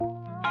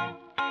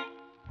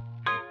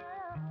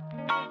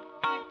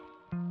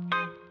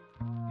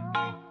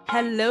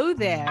Hello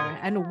there,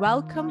 and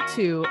welcome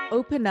to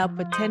Open Up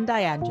with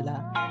Tendai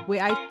Angela,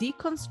 where I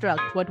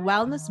deconstruct what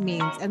wellness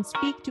means and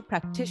speak to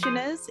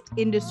practitioners,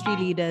 industry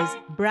leaders,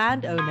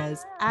 brand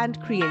owners, and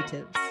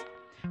creatives.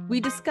 We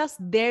discuss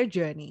their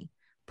journey,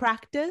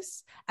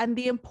 practice, and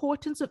the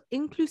importance of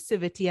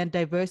inclusivity and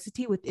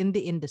diversity within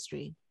the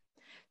industry.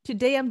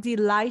 Today, I'm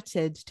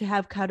delighted to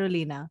have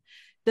Carolina,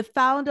 the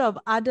founder of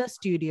Ada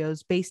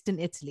Studios based in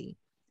Italy.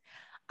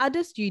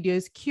 Ada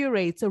Studios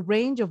curates a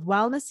range of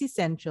wellness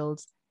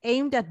essentials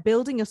aimed at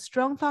building a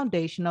strong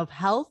foundation of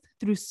health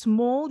through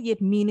small yet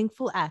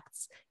meaningful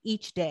acts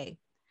each day.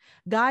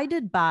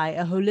 Guided by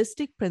a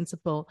holistic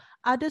principle,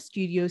 Ada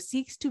Studios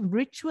seeks to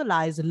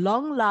ritualize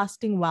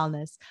long-lasting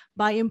wellness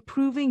by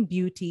improving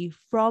beauty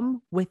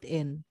from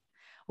within.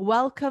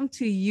 Welcome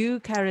to you,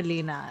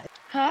 Carolina.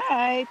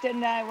 Hi,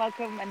 Tendai.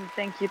 Welcome, and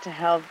thank you to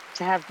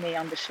have me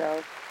on the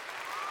show.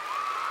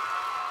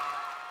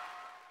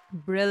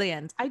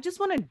 Brilliant. I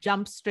just want to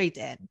jump straight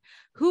in.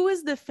 Who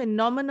is the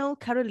phenomenal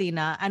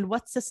Carolina and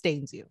what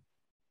sustains you?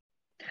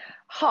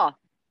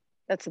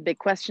 That's a big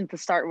question to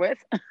start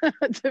with,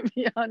 to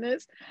be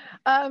honest.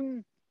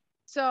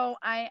 So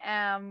I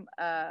am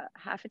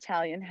half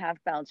Italian,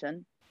 half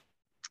Belgian,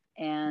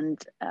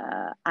 and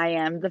I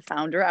am the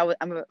founder.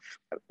 I'm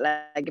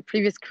a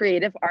previous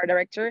creative art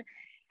director,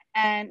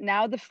 and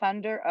now the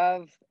founder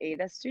of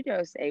Ada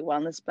Studios, a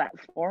wellness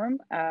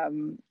platform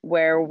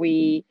where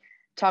we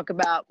talk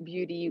about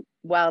beauty,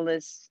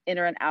 wellness,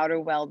 inner and outer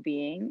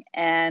well-being.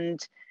 And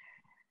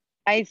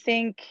I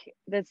think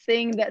the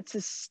thing that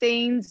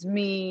sustains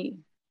me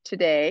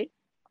today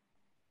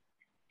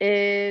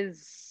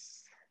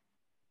is,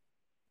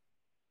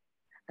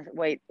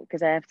 wait,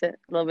 because I have to a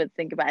little bit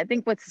think about it. I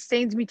think what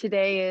sustains me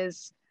today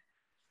is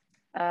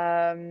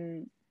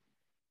to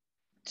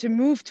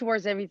move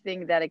towards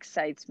everything that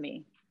excites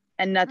me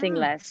and nothing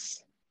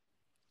less.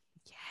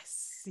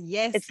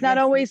 Yes. It's not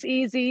always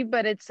easy,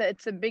 but it's a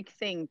big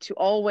thing to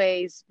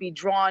always be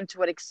drawn to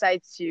what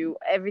excites you,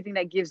 everything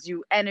that gives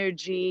you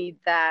energy,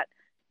 that,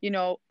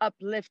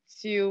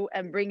 uplifts you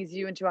and brings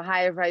you into a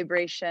higher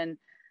vibration.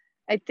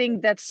 I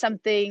think that's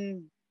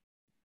something,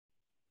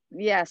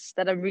 yes,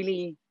 that I'm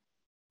really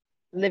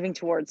living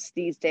towards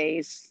these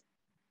days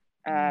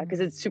because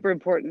it's super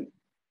important.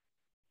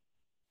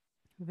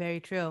 Very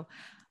true.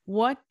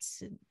 What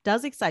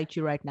does excite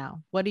you right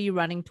now? What are you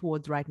running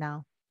towards right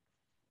now?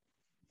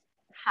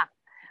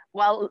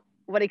 Well,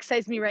 what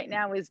excites me right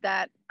now is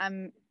that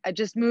I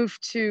just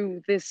moved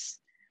to this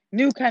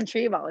new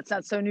country. Well, it's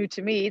not so new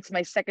to me. It's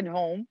my second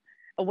home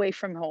away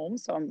from home.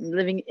 So I'm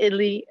living in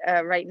Italy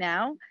right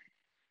now.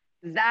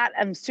 That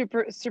I'm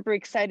super, super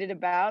excited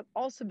about,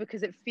 also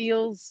because it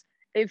feels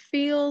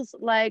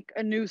like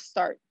a new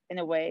start in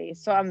a way.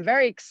 So I'm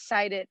very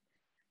excited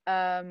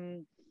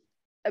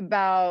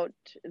about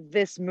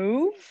this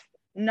move,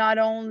 not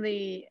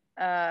only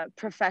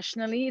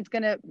professionally. It's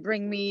going to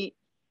bring me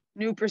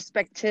new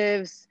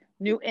perspectives,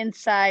 new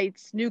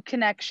insights, new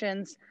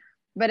connections.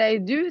 But I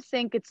do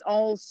think it's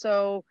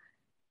also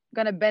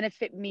going to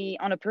benefit me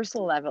on a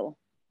personal level.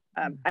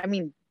 I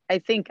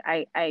think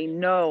I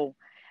know.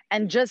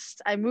 And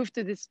just I moved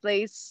to this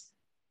place,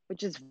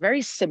 which is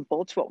very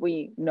simple to what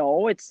we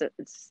know. It's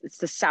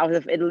the south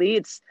of Italy.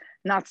 It's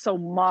not so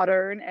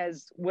modern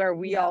as where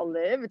we all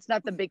live. It's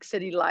not the big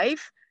city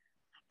life.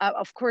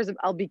 Of course,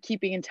 I'll be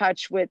keeping in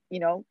touch with,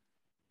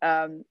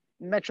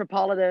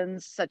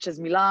 metropolitans such as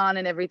Milan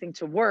and everything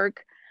to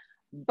work,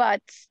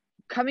 but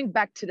coming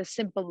back to the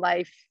simple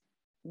life,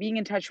 being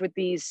in touch with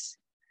these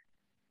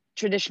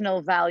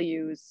traditional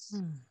values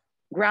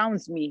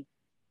grounds me.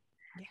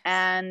 Yes.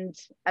 And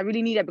I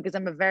really need it because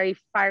I'm a very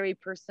fiery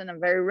person. I'm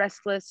very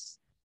restless.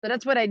 So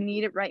that's what I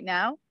needed right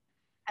now.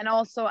 And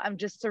also I'm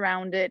just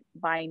surrounded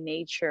by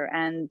nature.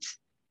 And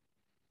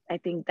I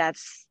think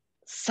that's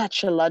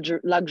such a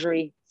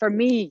luxury for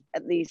me,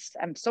 at least.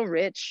 I'm so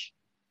rich.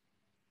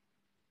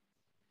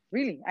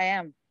 Really, I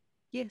am.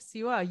 Yes,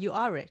 you are. You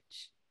are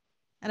rich.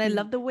 And I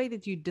love the way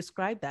that you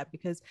describe that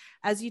because,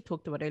 as you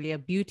talked about earlier,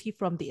 beauty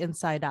from the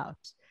inside out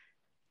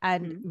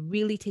and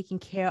really taking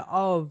care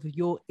of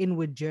your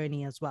inward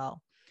journey as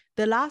well.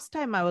 The last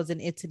time I was in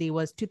Italy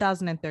was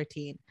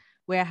 2013,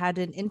 where I had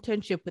an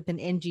internship with an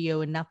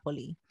NGO in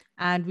Napoli.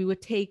 And we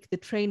would take the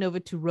train over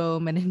to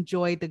Rome and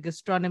enjoy the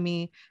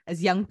gastronomy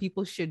as young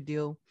people should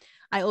do.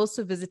 I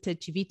also visited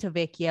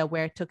Civitavecchia,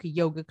 where I took a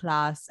yoga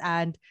class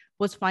and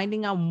was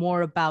finding out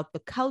more about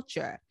the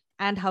culture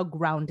and how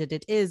grounded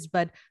it is,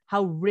 but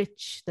how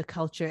rich the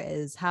culture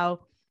is, how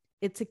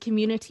it's a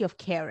community of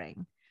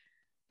caring.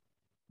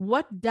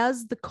 What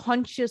does the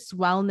conscious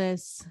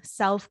wellness,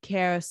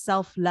 self-care,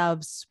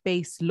 self-love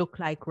space look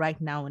like right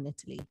now in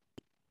Italy?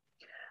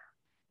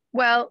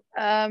 Well,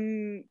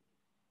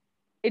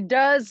 it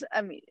does.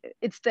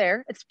 It's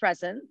there, it's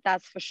present,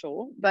 that's for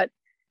sure. But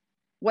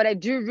what I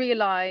do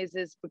realize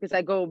is, because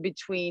I go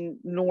between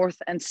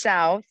north and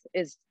south,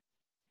 is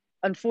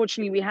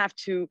unfortunately we have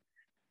to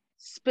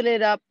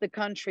split up the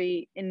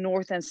country in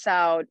north and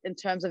south in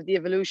terms of the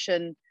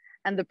evolution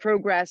and the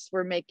progress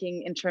we're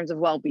making in terms of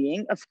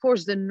well-being. Of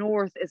course, the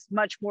North is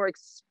much more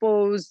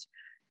exposed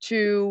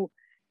to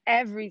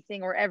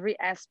everything or every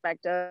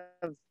aspect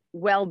of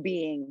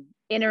well-being,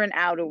 inner and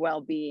outer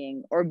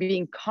well-being, or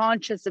being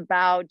conscious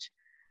about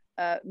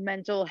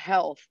mental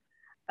health.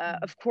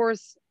 Of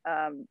course,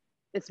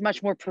 it's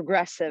much more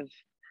progressive.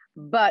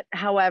 But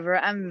however,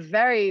 I'm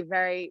very,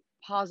 very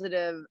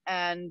positive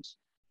and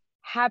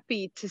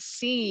happy to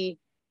see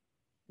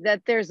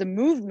that there's a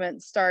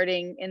movement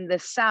starting in the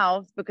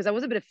South, because I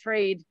was a bit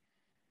afraid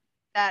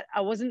that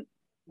I wasn't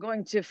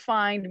going to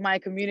find my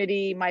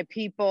community, my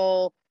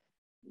people,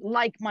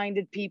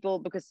 like-minded people,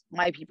 because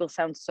my people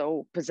sound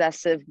so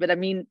possessive, but I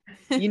mean,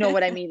 you know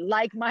what I mean,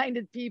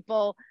 like-minded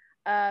people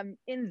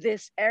in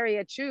this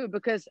area too,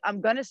 because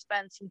I'm going to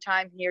spend some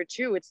time here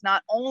too. It's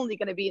not only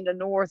going to be in the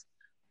North,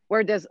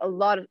 where there's a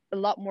lot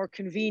more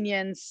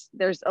convenience,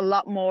 there's a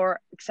lot more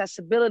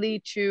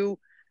accessibility to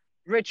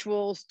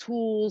rituals,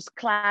 tools,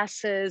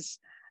 classes,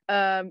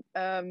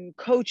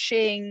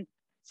 coaching,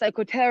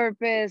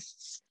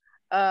 psychotherapists,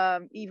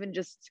 even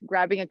just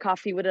grabbing a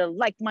coffee with a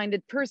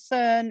like-minded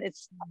person.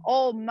 It's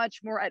all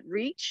much more at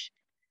reach.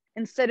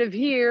 Instead of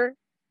here,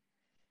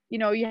 you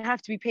know, you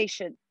have to be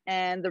patient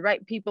and the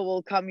right people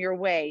will come your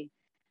way.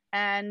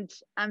 And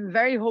I'm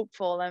very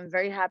hopeful. I'm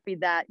very happy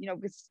that, you know,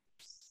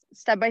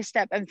 step by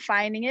step, I'm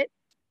finding it.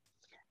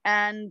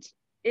 And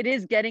it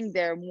is getting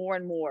there more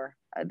and more.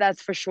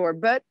 That's for sure.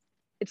 But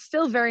it's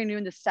still very new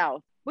in the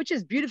South, which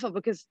is beautiful,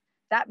 because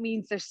that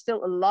means there's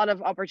still a lot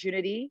of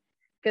opportunity,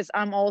 because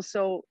I'm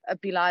also a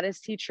Pilates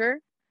teacher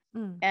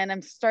and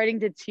I'm starting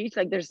to teach.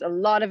 Like, there's a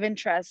lot of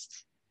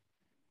interest,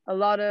 a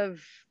lot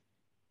of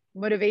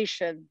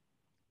motivation,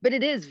 but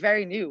it is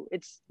very new.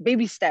 It's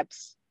baby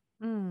steps.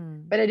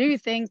 But I do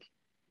think,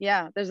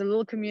 yeah, there's a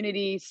little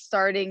community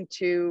starting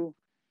to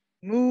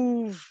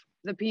move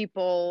the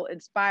people,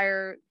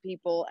 inspire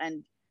people,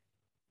 and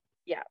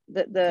yeah,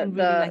 and really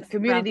the like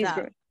community sprout is out.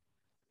 growing.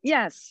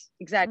 Yes,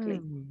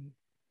 exactly.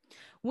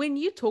 When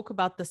you talk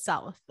about the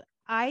South,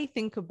 I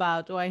think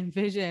about, or I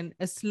envision,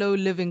 a slow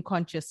living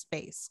conscious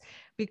space,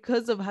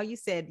 because of how you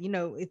said, you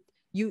know,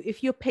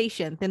 if you're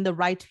patient, then the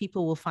right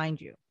people will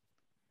find you.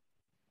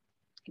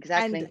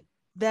 Exactly. And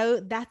though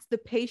that's the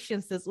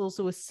patience, there's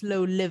also a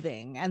slow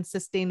living and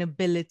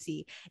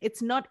sustainability.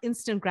 It's not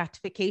instant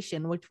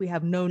gratification, which we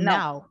have known No.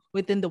 now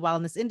within the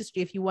wellness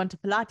industry. If you want a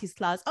Pilates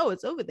class, oh,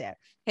 it's over there.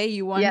 Hey,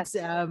 you want Yes.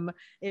 a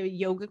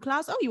yoga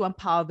class? Oh, you want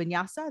power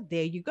vinyasa?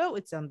 There you go.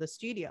 It's on the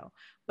studio.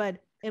 But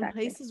in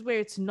Exactly. places where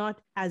it's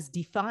not as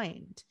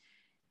defined,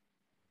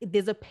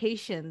 there's a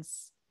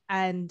patience,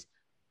 and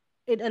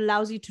it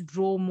allows you to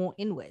draw more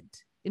inward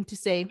into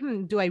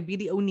saying, do I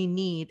really only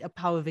need a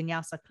power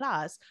vinyasa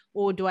class,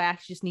 or do I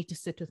actually just need to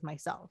sit with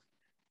myself?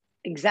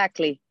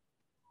 Exactly.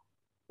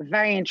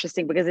 Very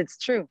interesting, because it's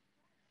true.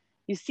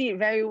 You see it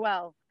very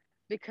well,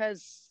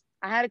 because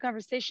I had a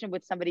conversation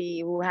with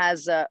somebody who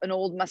has an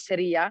old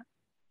masseria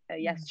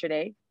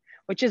yesterday,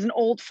 which is an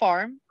old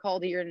farm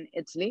called here in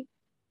Italy.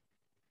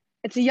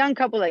 It's a young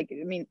couple, like,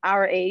 I mean,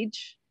 our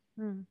age.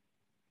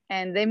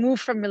 And they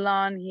moved from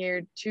Milan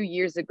here 2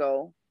 years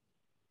ago.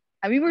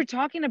 And we were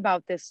talking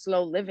about this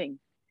slow living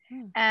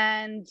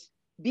and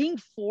being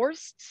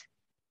forced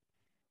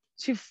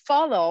to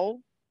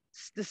follow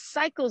the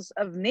cycles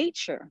of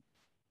nature.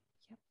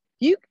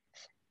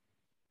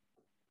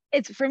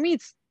 It's, for me,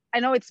 it's,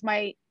 I know it's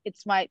my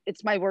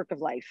work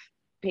of life,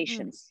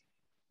 patience.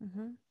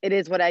 It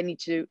is what I need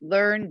to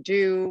learn,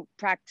 do,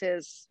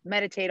 practice,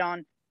 meditate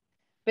on.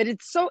 But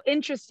it's so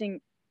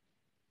interesting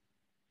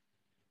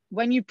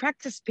when you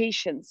practice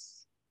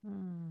patience.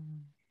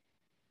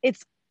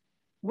 It's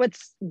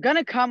what's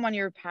gonna come on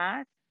your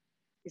path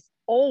is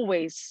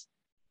always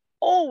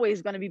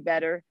going to be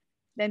better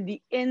than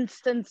the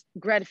instant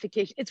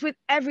gratification. It's with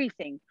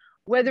everything,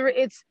 whether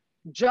it's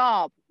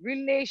job,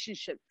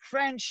 relationship,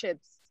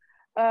 friendships.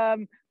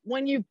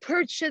 When you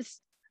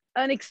purchase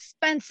an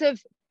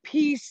expensive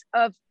piece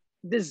of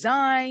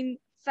design,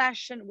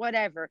 fashion,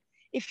 whatever,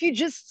 if you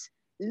just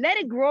let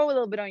it grow a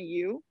little bit on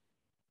you,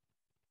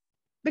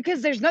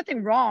 because there's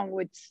nothing wrong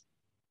with,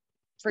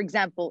 for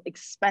example,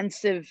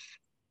 expensive,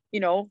 you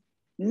know,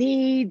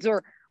 needs,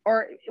 or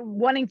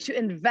wanting to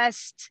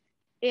invest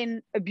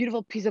in a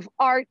beautiful piece of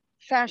art,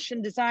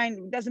 fashion,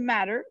 design, doesn't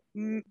matter.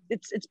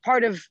 It's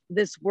part of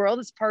this world,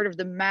 it's part of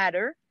the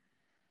matter.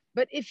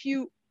 But if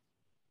you,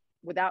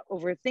 without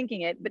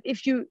overthinking it, but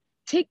if you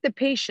take the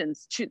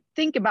patience to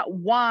think about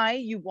why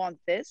you want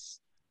this,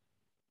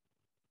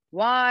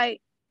 why,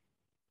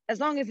 as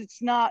long as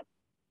it's not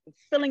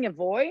filling a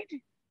void,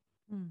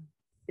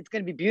 it's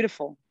going to be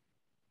beautiful.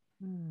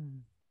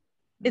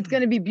 It's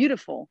going to be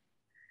beautiful.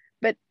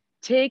 But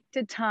take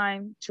the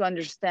time to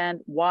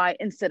understand why,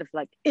 instead of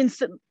like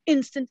instant,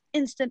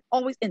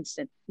 always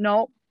instant.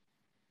 No,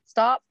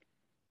 stop,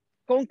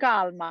 con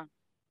calma.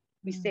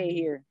 We stay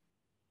here.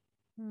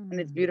 And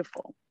it's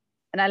beautiful.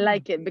 And I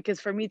like it, because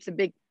for me, it's a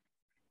big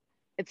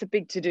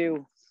to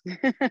do.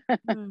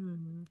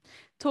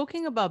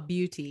 Talking about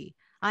beauty,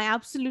 I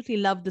absolutely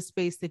love the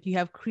space that you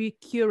have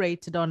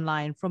curated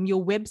online, from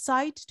your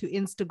website to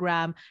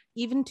Instagram,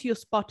 even to your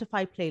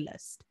Spotify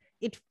playlist.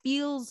 It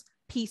feels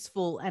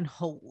peaceful and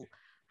whole.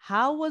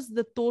 How was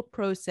the thought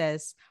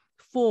process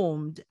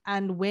formed,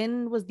 and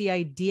when was the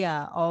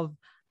idea of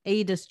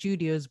Ada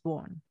Studios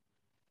born?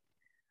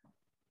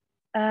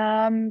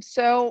 I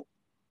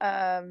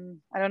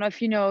don't know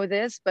if you know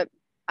this, but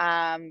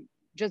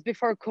just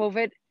before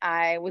COVID,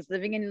 I was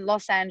living in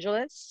Los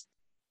Angeles.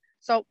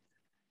 So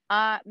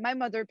my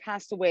mother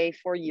passed away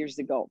 4 years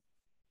ago.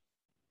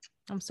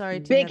 I'm sorry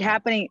to Big hear that.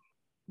 happening.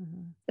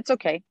 Mhm. It's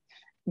okay.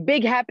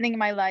 Big happening in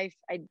my life.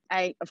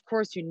 Of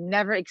course, you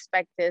never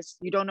expect this.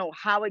 You don't know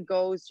how it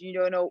goes. You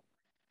don't know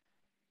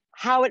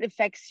how it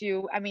affects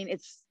you. I mean,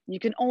 you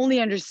can only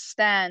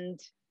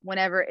understand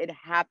whenever it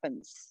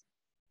happens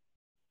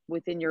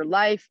within your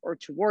life or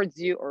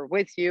towards you or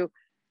with you.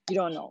 You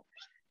don't know,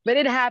 but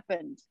it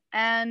happened,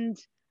 and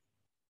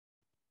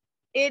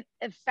it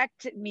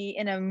affected me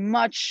in a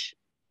much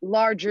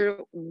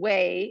larger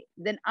way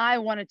than I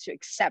wanted to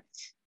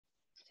accept,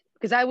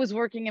 because I was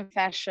working in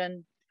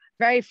fashion,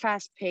 very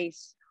fast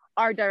paced,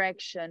 art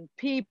direction,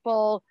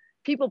 people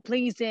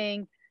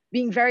pleasing,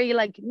 being very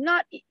like,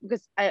 not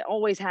because I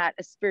always had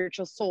a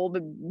spiritual soul,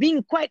 but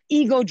being quite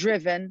ego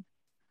driven.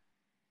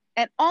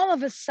 And all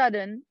of a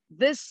sudden,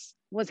 this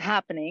was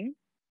happening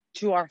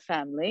to our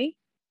family.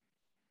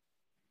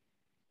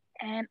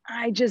 And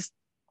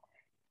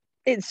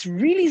it's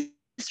really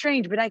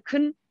strange, but I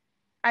couldn't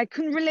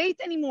relate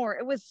anymore.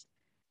 It was,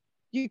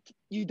 you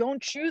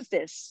don't choose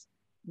this,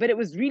 but it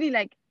was really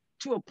like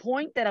to a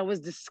point that I was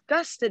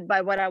disgusted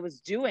by what I was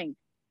doing.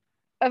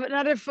 Of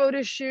another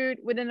photo shoot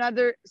with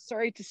another,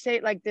 sorry to say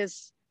it like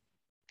this,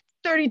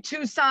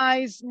 32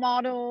 size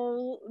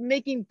model,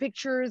 making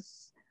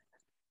pictures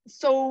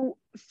so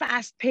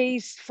fast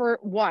paced for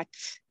what?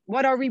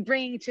 What are we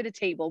bringing to the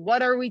table?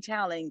 What are we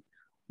telling?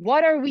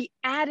 What are we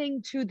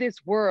adding to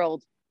this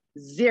world?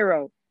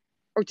 Zero.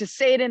 Or to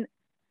say it in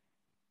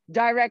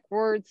direct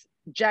words,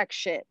 jack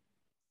shit.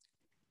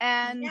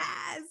 And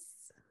Yes.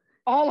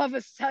 all of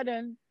a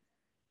sudden,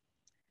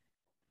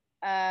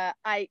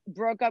 I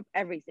broke up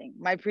everything.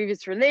 My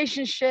previous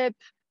relationship,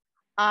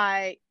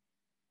 I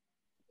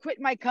quit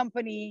my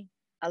company,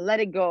 I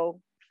let it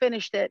go,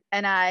 finished it,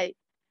 and I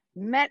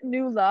met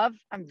new love.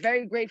 I'm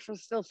very grateful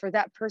still for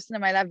that person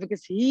in my life,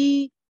 because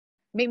he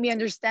made me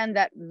understand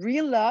that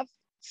real love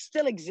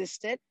still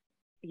existed.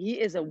 He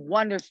is a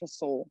wonderful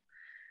soul.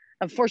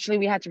 Unfortunately,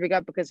 we had to break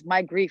up because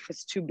my grief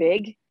was too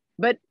big,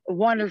 but a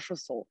wonderful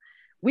soul.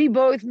 We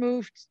both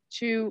moved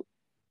to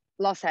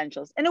Los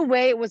Angeles. In a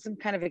way, it was some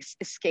kind of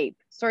escape.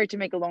 Sorry to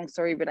make a long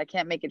story, but I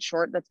can't make it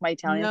short. That's my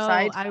Italian No,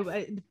 side.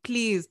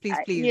 please, please,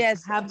 please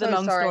Yes, have the so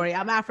long sorry. story.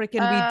 I'm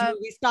African.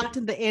 We start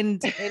in the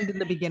end, end in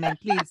the beginning.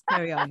 Please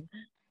carry on.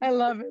 I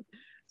love it.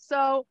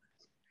 So,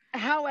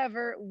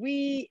 however,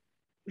 we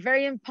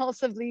very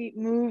impulsively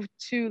moved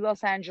to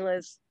Los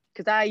Angeles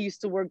because I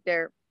used to work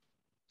there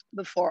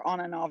before, on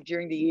and off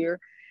during the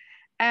year.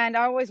 And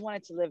I always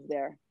wanted to live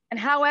there. And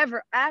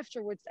however,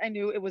 afterwards, I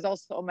knew it was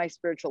also on my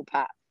spiritual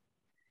path.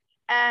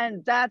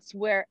 And that's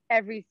where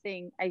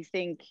everything, I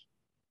think,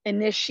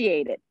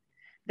 initiated.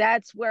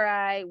 That's where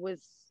I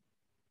was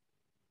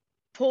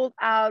pulled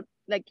out,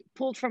 like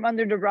pulled from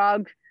under the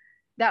rug.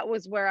 That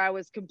was where I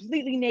was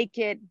completely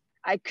naked.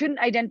 I couldn't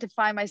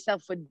identify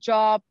myself with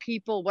job,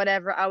 people,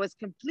 whatever. I was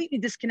completely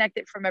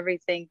disconnected from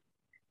everything.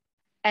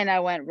 And I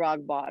went rock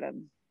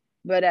bottom.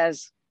 But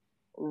as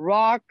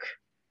rock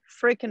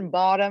freaking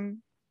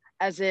bottom,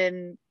 as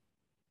in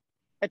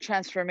a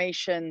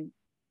transformation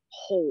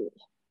whole.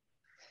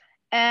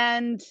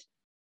 And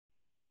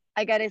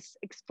I got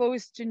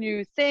exposed to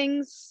new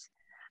things.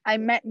 I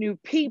met new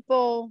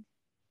people,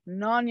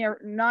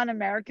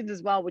 non-Americans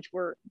as well, which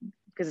were,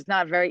 because it's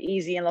not very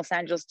easy in Los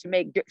Angeles to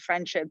make good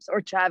friendships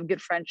or to have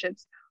good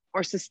friendships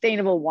or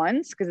sustainable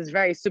ones, because it's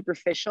very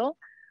superficial.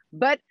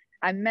 But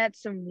I met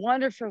some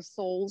wonderful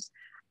souls.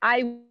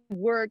 I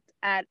worked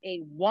at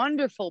a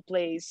wonderful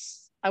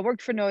place. I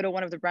worked for Noto,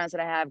 one of the brands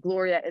that I have.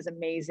 Gloria is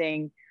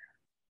amazing.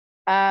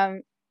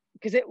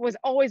 Because it was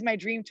always my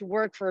dream to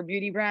work for a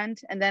beauty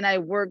brand. And then I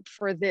worked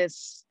for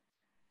this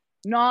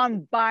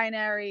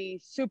non-binary,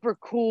 super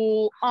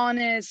cool,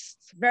 honest,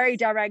 very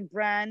direct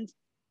brand.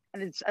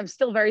 And I'm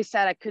still very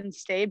sad I couldn't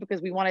stay,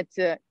 because we wanted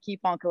to keep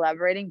on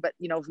collaborating, but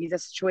visa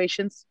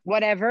situations,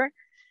 whatever.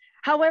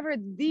 However,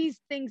 these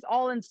things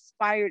all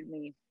inspired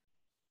me.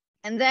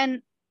 And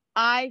then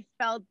I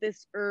felt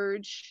this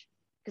urge,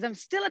 because I'm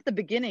still at the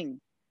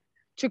beginning,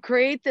 to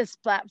create this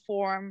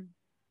platform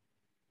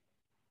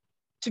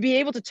to be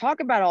able to talk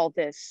about all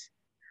this,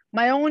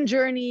 my own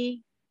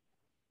journey,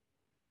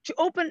 to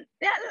open,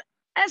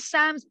 as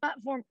Sam's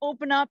platform,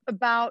 open up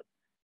about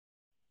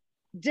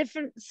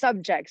different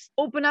subjects,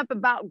 open up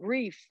about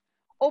grief,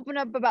 open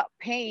up about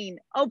pain,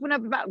 open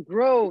up about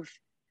growth,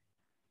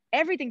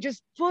 everything.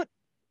 Just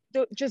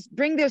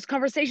bring those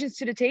conversations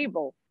to the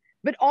table.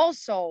 But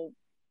also,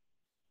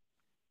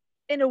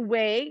 in a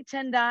way,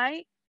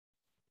 Tendai,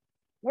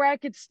 where I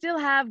could still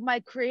have my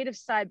creative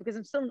side, because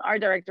I'm still an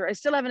art director. I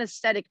still have an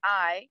aesthetic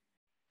eye,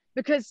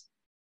 because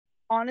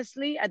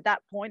honestly, at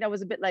that point, I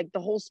was a bit like,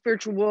 the whole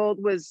spiritual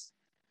world was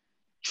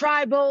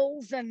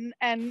tribals,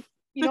 and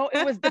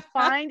it was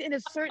defined in a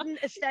certain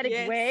aesthetic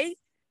Yes. way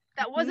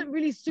that wasn't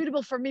really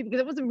suitable for me, because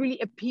it wasn't really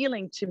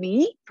appealing to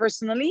me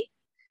personally,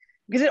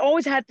 because it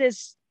always had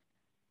this,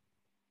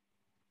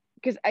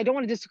 because I don't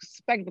want to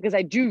disrespect, because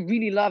I do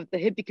really love the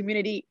hippie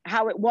community,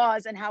 how it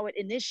was and how it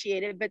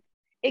initiated, but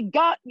it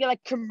got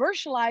like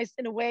commercialized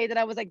in a way that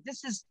I was like,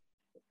 this is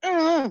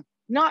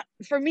not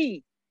for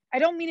me. I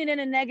don't mean it in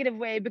a negative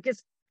way,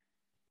 because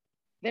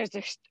there's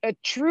a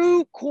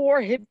true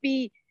core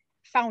hippie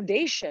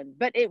foundation,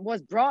 but it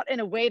was brought in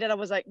a way that I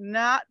was like,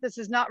 nah, this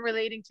is not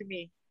relating to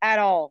me at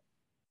all.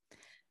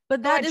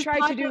 But So I that is tried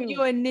part to of do,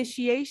 your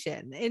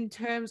initiation, in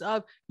terms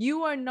of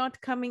you are not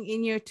coming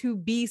in here to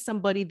be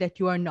somebody that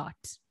you are not.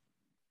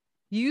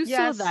 You saw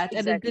yes, that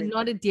and it did exactly.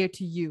 not adhere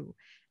to you.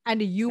 And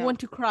you No, want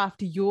to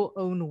craft your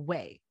own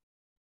way,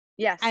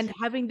 yes, and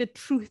having the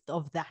truth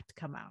of that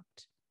come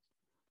out.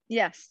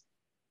 yes.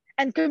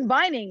 And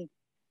combining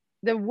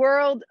the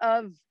world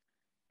of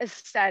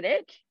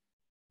aesthetic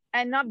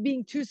and not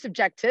being too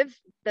subjective,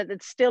 that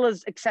it still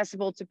is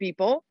accessible to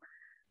people,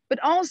 but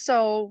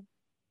also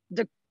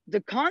the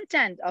the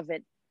content of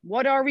it.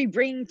 What are we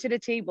bringing to the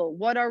table?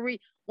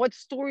 What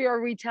story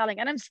are we telling?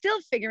 And I'm still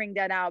figuring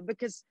that out,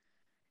 because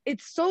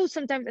it's so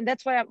sometimes, and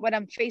that's what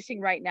I'm facing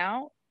right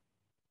now.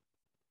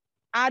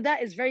 Ada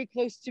is very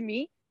close to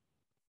me.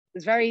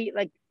 It's very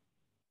like,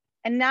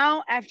 and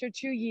now after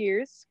 2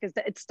 years, because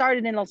it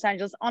started in Los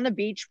Angeles on the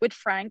beach with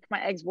Frank,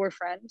 my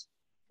ex-boyfriend.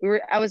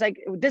 I was like,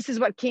 this is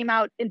what came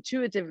out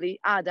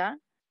intuitively, Ada,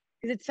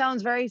 because it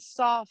sounds very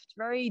soft,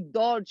 very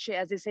dolce,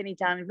 as they say in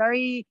Italian,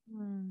 very,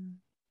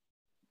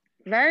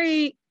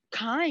 very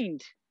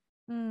kind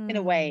in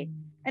a way.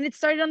 And it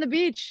started on the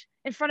beach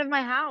in front of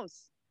my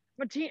house.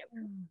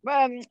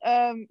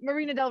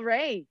 Marina del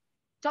Rey,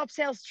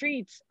 Topsail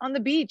Streets, on the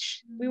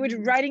beach. We were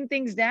writing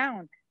things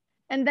down.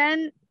 And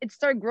then it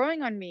started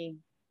growing on me.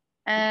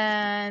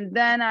 And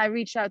then I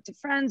reached out to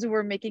friends who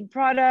were making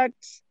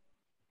products.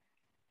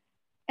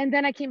 And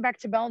then I came back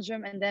to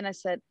Belgium, and then I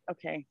said,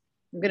 okay,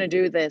 I'm going to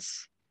do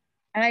this.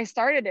 And I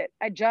started it.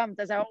 I jumped,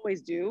 as I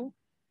always do.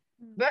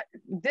 But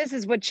this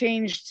is what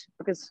changed,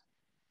 because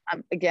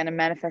I'm, again, a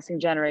manifesting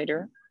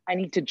generator. I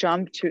need to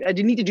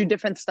do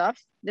different stuff,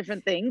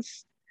 different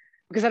things,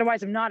 because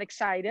otherwise I'm not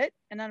excited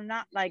and I'm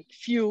not like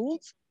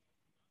fueled.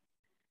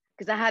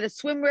 Because I had a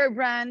swimwear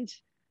brand,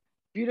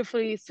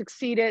 beautifully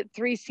succeeded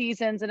 3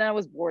 seasons, and then I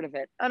was bored of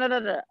it.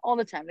 All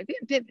the time, like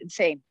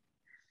insane.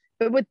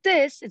 But with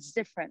this, it's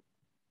different.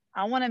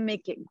 I want to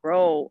make it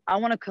grow. I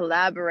want to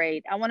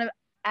collaborate. I want to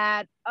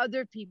add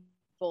other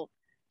people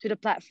to the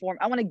platform.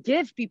 I want to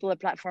give people a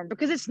platform,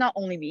 because it's not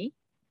only me.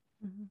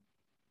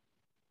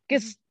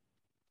 Because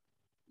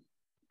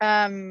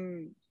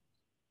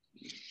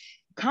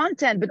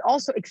content, but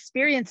also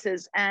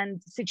experiences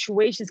and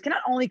situations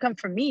cannot only come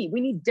from me.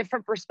 We need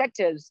different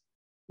perspectives.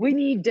 We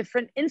need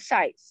different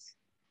insights.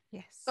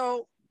 Yes.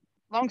 So,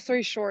 long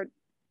story short,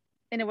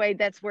 in a way,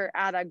 that's where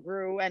Ada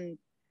grew, and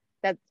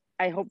that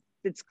I hope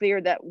it's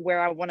clear that where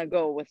I want to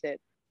go with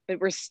it. But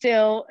we're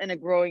still in a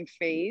growing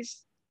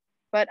phase.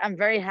 But I'm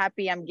very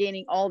happy I'm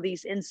gaining all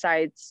these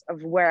insights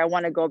of where I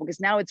want to go, because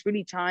now it's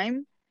really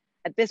time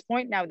at this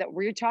point, now that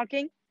we're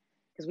talking,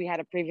 because we had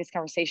a previous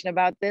conversation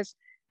about this,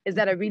 is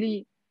that I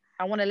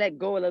want to let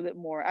go a little bit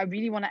more. I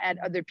really want to add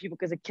other people,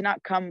 because it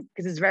cannot come,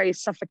 because it's very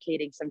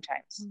suffocating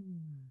sometimes.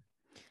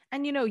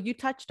 And you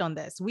touched on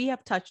this. We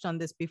have touched on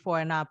this before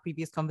in our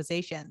previous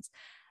conversations.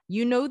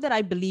 You know that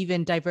I believe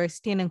in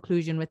diversity and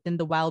inclusion within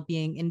the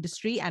well-being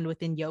industry and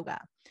within yoga.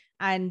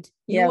 And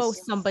you are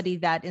somebody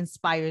that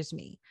inspires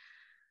me.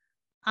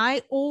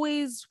 I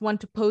always want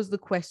to pose the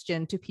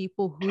question to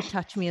people who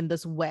touch me in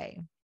this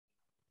way.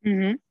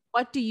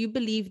 What do you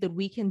believe that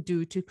we can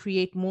do to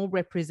create more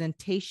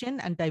representation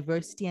and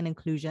diversity and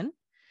inclusion?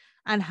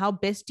 And how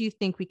best do you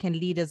think we can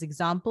lead as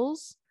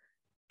examples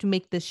to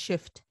make this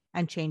shift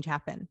and change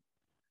happen?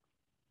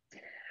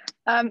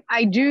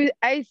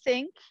 I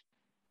think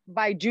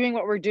by doing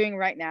what we're doing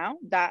right now,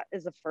 that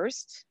is the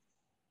first.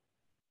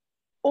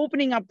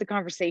 Opening up the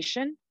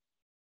conversation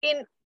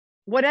in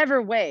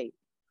whatever way,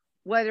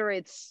 whether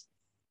it's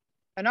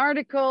an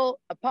article,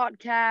 a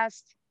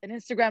podcast, an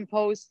Instagram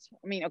post.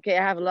 I mean, okay,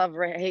 I have a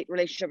love-hate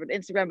relationship with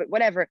Instagram, but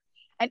whatever.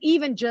 And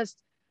even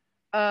just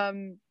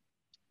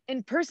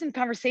in-person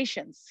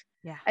conversations.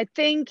 Yeah. I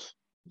think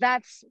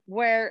that's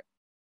where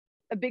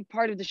a big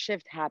part of the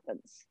shift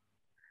happens.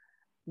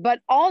 But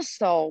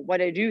also what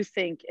I do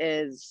think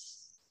is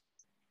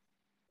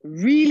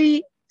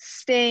really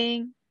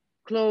staying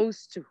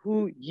close to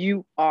who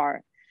you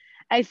are.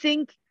 I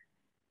think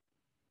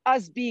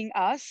us being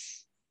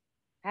us,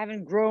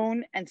 having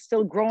grown and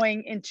still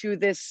growing into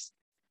this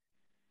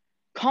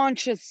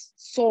conscious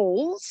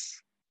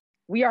souls,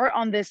 we are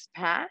on this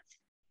path,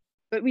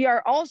 but we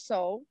are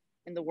also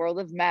in the world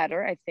of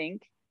matter, I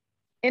think,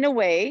 in a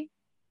way,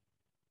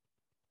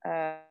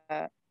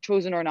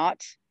 chosen or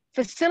not,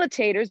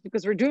 facilitators,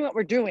 because we're doing what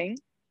we're doing,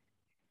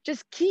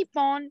 just keep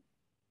on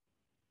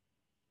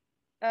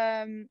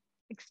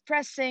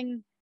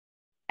expressing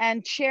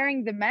and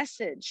sharing the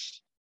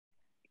message,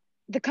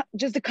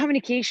 just the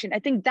communication. I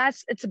think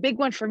it's a big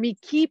one for me.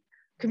 Keep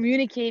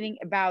communicating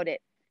about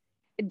it.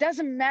 It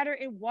doesn't matter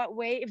in what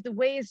way. If the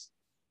way is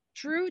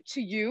true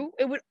to you,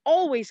 it would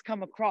always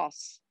come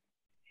across.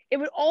 It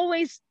would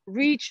always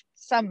reach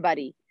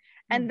somebody.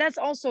 And that's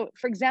also,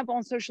 for example,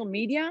 on social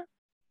media,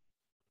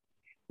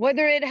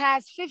 whether it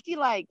has 50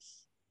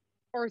 likes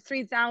or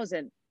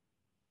 3,000,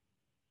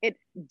 it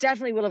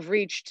definitely will have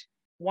reached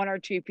 1 or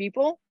 2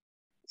 people.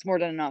 It's more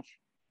than enough.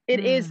 It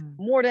is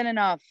more than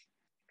enough,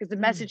 because the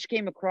message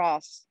came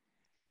across.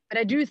 But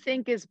I do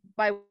think is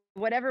by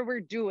whatever we're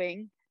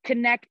doing,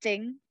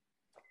 connecting,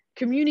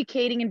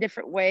 communicating in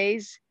different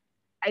ways,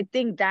 I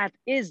think that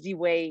is the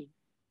way,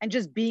 and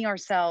just being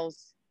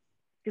ourselves,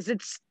 because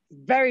it's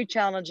very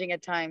challenging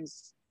at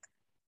times.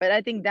 But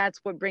I think that's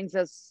what brings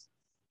us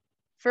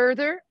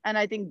further. And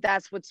I think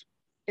that's what's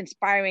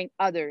inspiring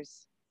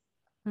others.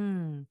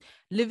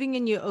 Living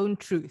in your own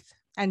truth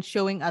and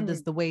showing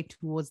others the way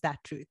towards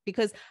that truth.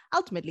 Because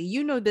ultimately,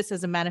 you know this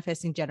as a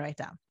manifesting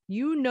generator.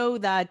 You know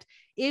that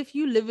if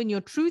you live in your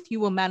truth,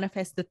 you will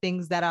manifest the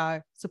things that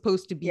are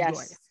supposed to be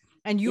yours.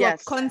 And you are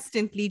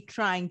constantly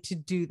trying to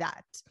do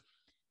that.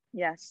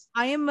 Yes.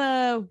 I am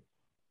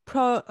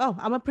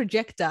I'm a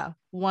projector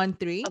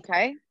 1-3.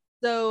 Okay.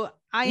 So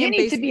I am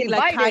basically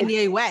like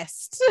Kanye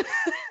West.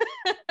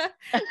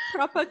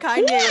 Proper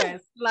Kanye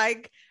West.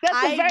 Like,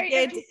 I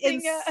get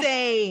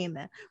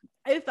insane.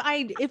 If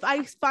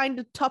I find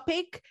a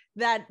topic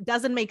that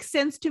doesn't make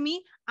sense to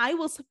me, I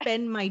will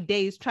spend my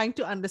days trying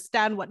to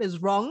understand what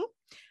is wrong.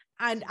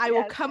 And I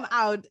will come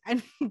out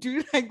and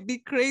do like the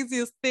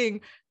craziest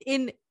thing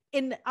in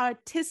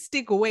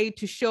artistic way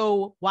to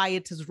show why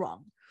it is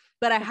wrong.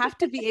 But I have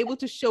to be able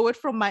to show it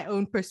from my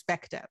own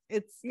perspective.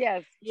 But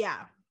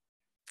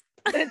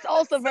it's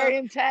also very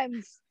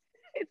intense.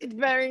 It's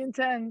very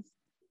intense.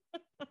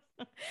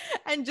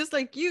 And just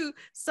like you,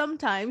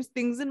 sometimes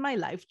things in my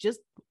life just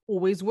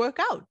always work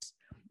out.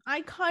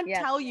 I can't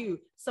tell you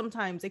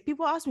sometimes. Like,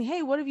 people ask me,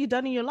 hey, what have you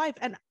done in your life?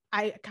 And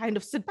I kind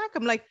of sit back.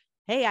 I'm like,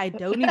 hey, I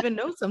don't even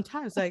know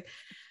sometimes. Like,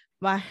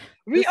 the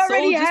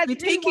soul just be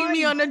taking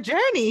me on a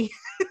journey.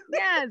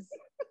 Yes,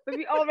 but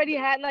we already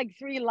had like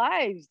 3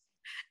 lives.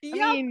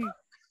 I mean,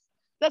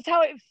 that's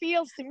how it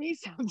feels to me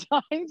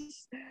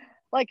sometimes.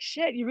 Like,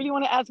 shit, you really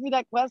want to ask me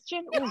that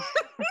question?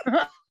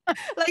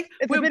 Like,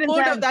 we're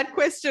bored of that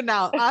question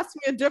now. Ask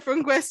me a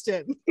different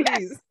question,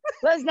 please. Yes.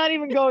 Let's not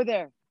even go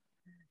there.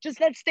 Just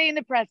let's stay in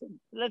the present.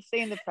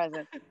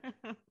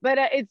 But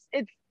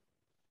it's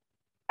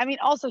I mean,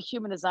 also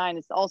human design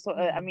is also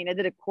I mean, I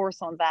did a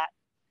course on that.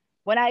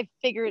 When I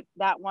figured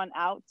that one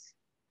out,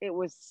 it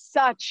was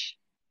such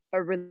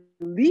a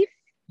relief.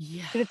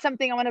 Because it's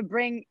something I want to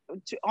bring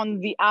on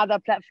the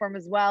ADA platform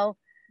as well,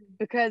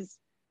 because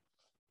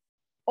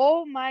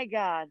oh my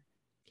God.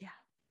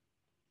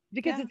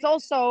 Because it's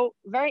also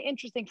very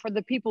interesting for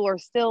the people who are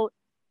still,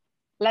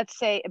 let's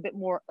say, a bit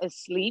more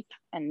asleep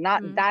and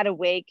not that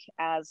awake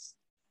as,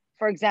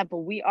 for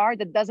example, we are.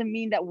 That doesn't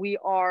mean that we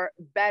are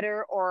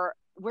better or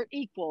we're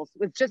equals.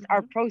 It's just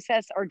our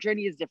process, our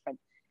journey is different.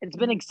 It's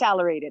been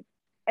accelerated.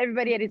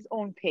 Everybody at its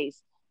own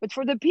pace. But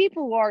for the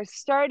people who are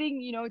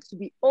starting, to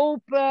be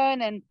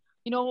open and,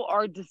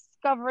 are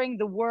discovering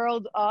the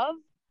world of,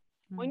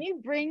 when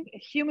you bring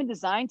human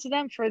design to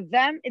them, for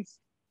them, it's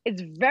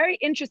very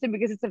interesting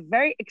because it's a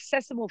very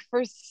accessible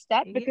first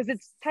step, because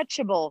it's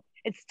touchable,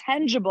 it's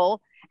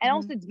tangible, and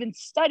also it's been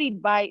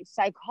studied by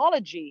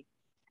psychology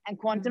and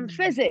quantum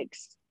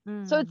physics.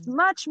 So it's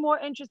much more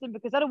interesting,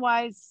 because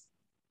otherwise,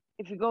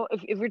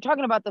 if we're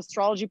talking about the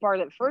astrology part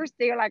at first,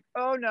 they're like,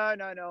 oh,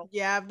 no.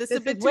 Yeah, this is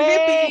a bit too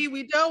hippie.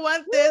 We don't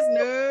want this.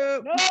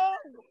 No,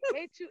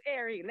 way too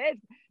airy.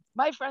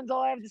 My friends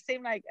all have the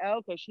same, like, oh,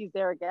 okay, she's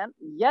there again.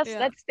 Yes,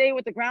 let's stay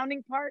with the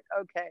grounding part.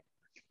 Okay.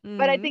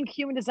 But I think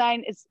human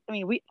design is,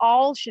 we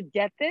all should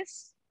get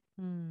this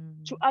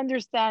to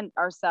understand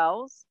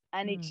ourselves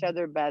and each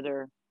other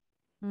better.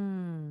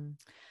 On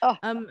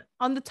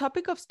the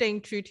topic of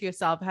staying true to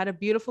yourself, I had a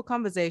beautiful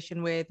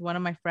conversation with one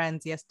of my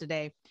friends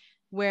yesterday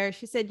where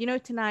she said,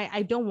 tonight,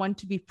 I don't want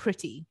to be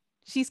pretty.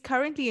 She's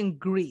currently in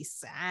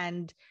Greece.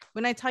 And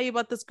when I tell you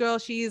about this girl,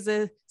 she is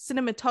a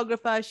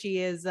cinematographer. She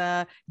is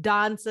a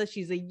dancer.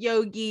 She's a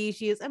yogi.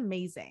 She is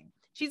amazing.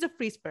 She's a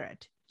free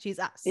spirit. She's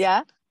us.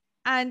 Yeah.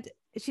 And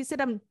she said,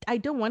 I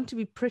don't want to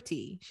be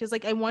pretty. She's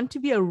like, I want to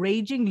be a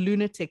raging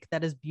lunatic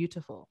that is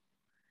beautiful.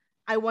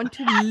 I want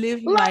to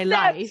live my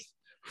life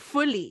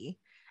fully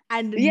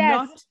and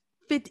not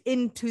fit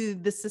into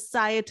the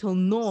societal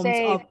norms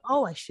of,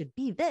 I should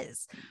be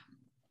this.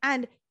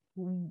 And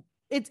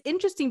it's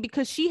interesting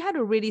because she had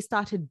already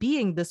started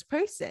being this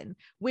person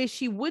where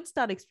she would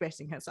start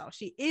expressing herself.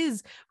 She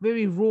is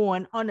very raw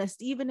and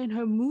honest, even in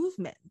her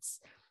movements.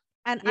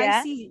 And I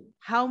Yeah. see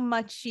how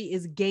much she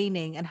is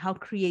gaining and how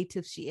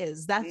creative she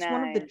is. That's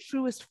one of the Nice.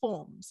 truest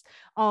forms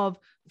of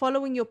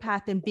following your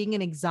path and being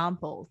an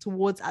example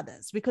towards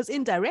others, because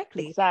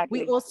indirectly, we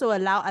Exactly. also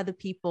allow other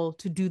people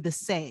to do the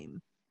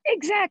same.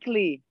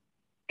 Exactly.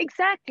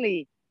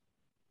 Exactly.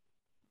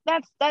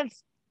 That's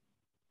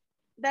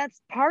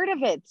part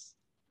of it.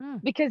 Mm.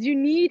 Because you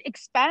need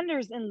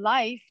expanders in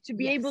life to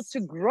be able to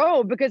Yes.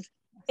 grow, because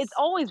it's Yes.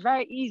 always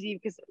very easy,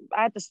 because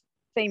I had the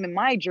same in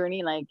my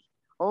journey, like,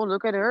 oh,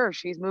 look at her,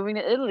 she's moving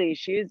to Italy,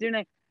 she's doing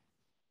it.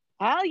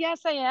 Hell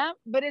yes, I am.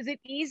 But is it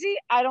easy?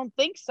 I don't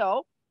think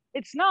so.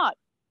 It's not.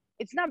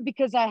 It's not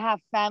because I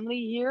have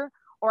family here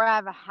or I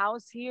have a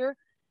house here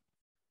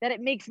that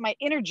it makes my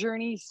inner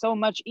journey so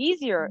much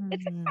easier.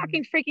 It's a Mm.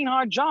 fucking freaking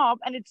hard job,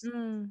 and it's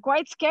Mm.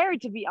 quite scary,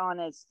 to be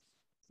honest.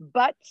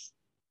 But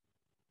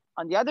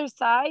on the other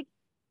side,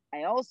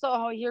 I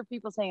also hear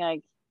people saying,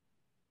 like,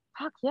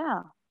 fuck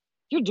yeah,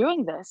 you're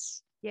doing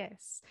this.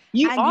 Yes.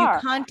 You And you are.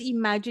 can't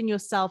imagine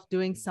yourself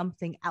doing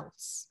something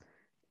else.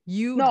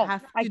 You No,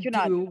 have I to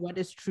cannot. do what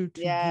is true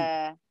to you.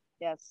 Yeah.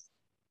 Yes.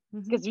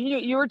 Mhm. Because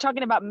you were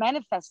talking about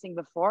manifesting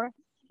before.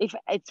 If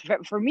it's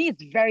for me,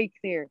 it's very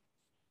clear.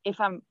 If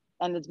I'm,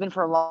 and it's been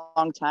for a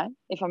long time,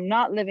 if I'm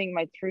not living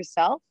my true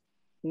self,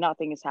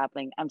 nothing is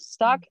happening. I'm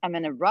stuck. I'm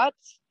in a rut.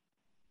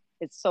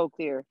 It's so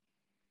clear.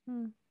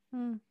 Mm.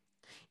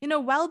 You know,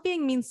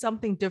 well-being means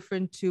something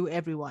different to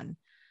everyone.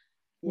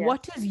 Yes.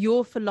 What is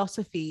your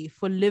philosophy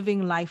for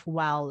living life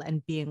well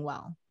and being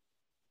well?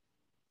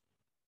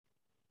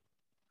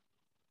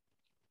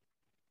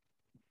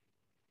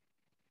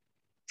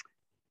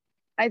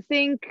 I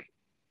think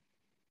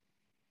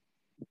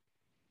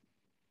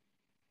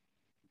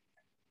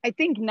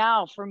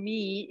now for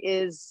me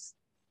is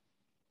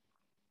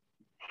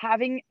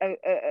having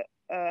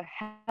a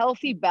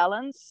healthy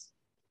balance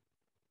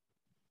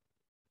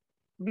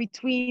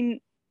between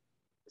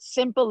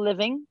simple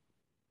living,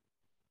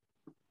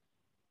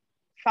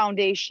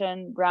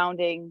 foundation,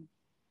 grounding,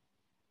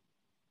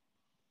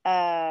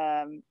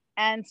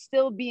 and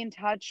still be in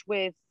touch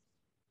with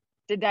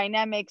the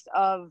dynamics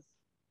of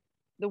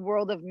the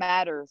world of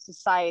matter,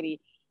 society.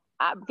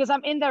 Because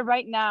I'm in there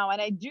right now,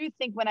 and I do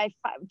think when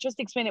just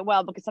explain it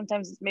well, because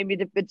sometimes it's maybe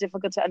a bit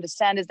difficult to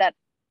understand, is that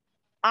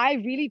I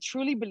really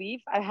truly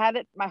believe I've had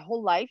it my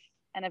whole life,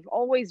 and I've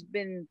always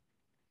been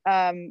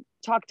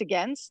talked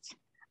against.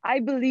 I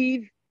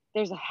believe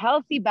there's a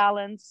healthy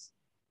balance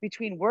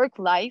between work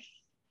life,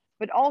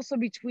 but also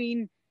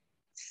between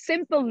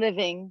simple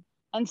living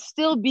and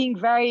still being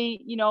very,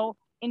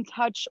 in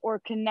touch or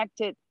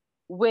connected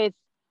with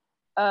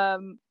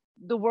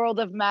the world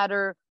of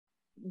matter,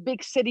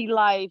 big city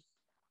life,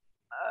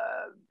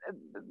 a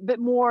bit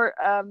more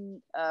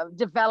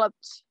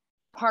developed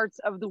parts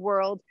of the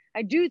world.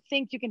 I do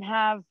think you can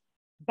have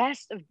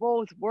best of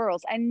both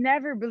worlds. I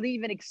never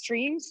believe in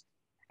extremes.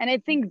 And I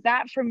think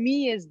that for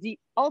me is the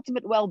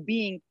ultimate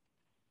well-being.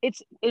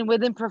 It's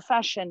within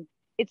profession,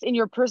 it's in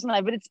your personal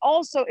life, but it's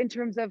also in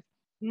terms of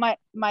my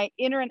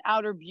inner and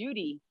outer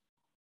beauty.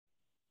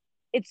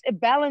 It's a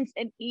balance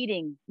in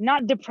eating,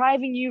 not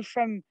depriving you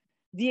from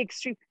the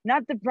extreme,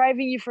 not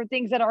depriving you for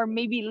things that are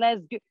maybe less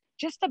good.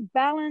 Just a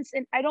balance.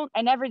 And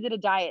I never did a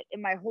diet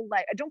in my whole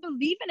life. I don't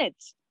believe in it.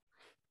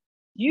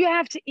 You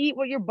have to eat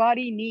what your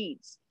body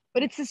needs,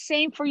 but it's the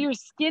same for your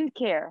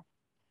skincare.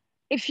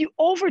 If you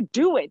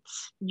overdo it,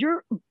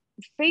 your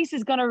face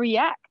is going to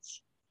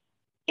react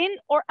in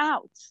or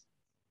out.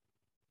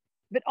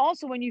 But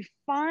also, when you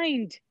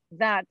find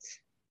that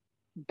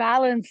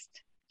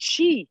balanced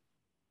chi,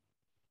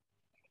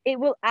 it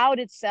will out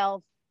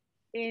itself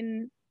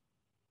in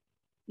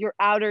your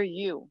outer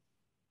you.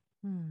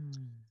 Hmm.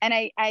 And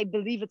I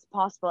believe it's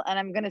possible. And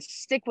I'm going to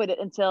stick with it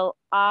until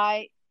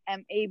I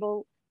am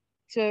able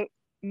to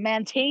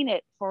maintain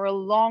it for a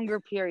longer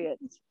period.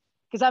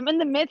 Because I'm in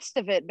the midst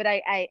of it, but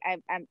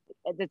I'm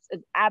it's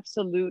an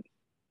absolute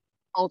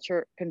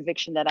ultra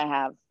conviction that I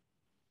have.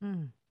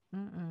 Mm.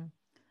 Mm-mm.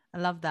 I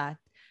love that.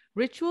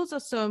 Rituals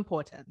are so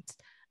important.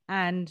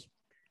 And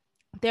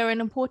they're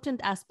an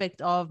important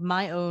aspect of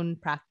my own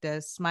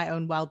practice, my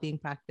own well-being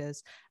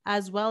practice,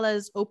 as well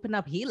as open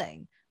up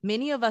healing.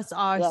 Many of us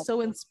are Yes.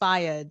 so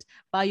inspired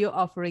by your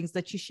offerings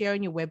that you share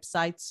on your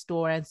website,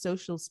 store, and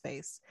social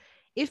space.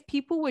 If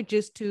people were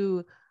just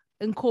to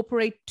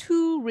incorporate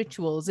 2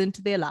 rituals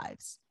into their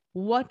lives,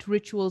 what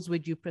rituals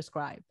would you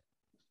prescribe?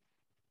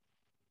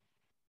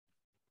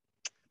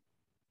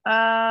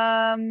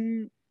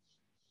 Um,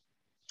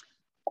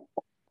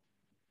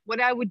 what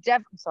I would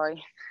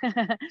sorry,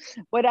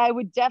 what I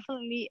would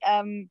definitely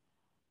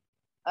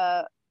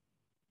uh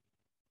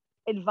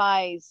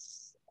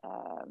advise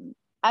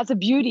as a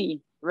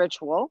beauty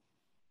ritual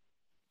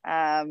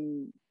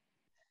um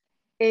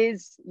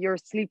is your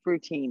sleep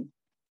routine.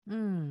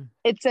 Mm.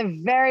 It's a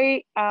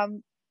very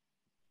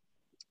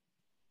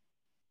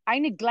I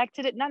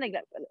neglected it, not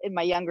neglect in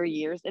my younger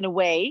years in a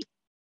way,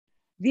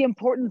 the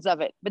importance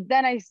of it. But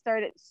then I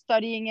started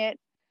studying it,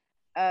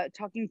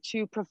 talking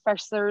to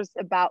professors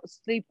about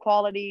sleep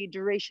quality,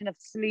 duration of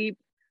sleep.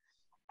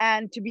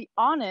 And to be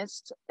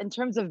honest, in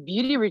terms of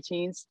beauty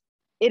routines,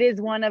 it is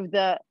one of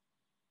the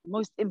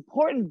most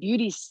important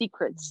beauty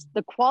secrets.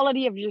 The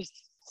quality of your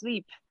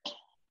sleep,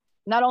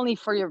 not only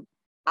for your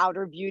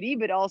outer beauty,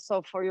 but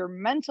also for your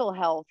mental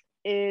health,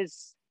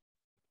 is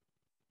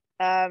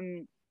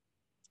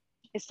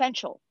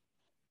essential.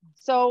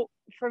 So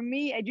for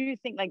me, I do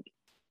think like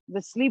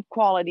the sleep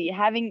quality,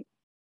 having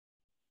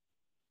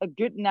a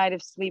good night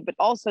of sleep, but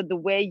also the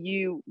way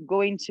you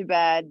go into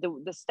bed,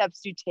 the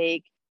steps you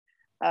take,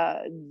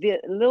 the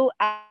little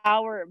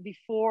hour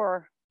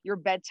before your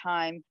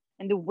bedtime,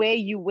 and the way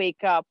you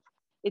wake up,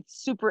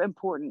 it's super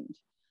important.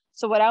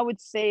 So what I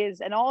would say is,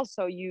 and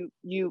also you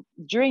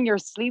during your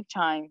sleep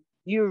time,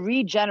 you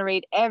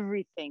regenerate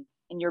everything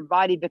in your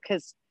body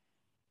because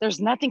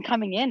there's nothing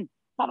coming in.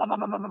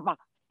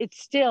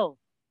 It's still,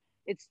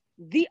 it's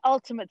the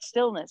ultimate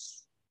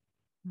stillness.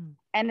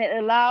 And it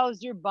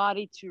allows your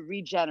body to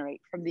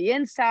regenerate from the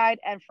inside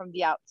and from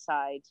the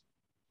outside.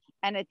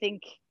 And I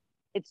think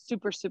it's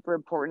super, super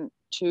important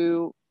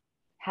to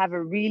have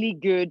a really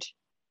good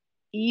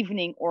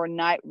evening or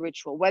night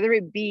ritual, whether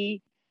it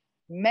be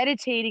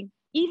meditating,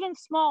 even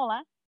small,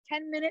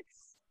 10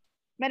 minutes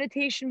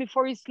meditation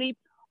before you sleep,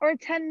 or a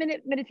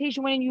 10-minute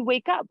meditation when you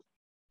wake up.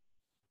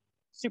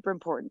 Super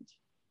important.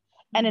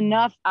 And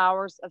enough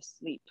hours of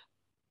sleep.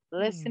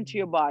 Listen to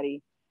your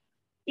body,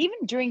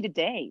 even during the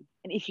day.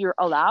 And if you're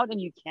allowed and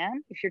you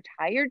can, if you're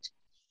tired,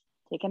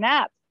 take a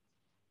nap.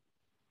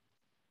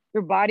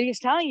 Your body is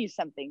telling you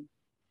something.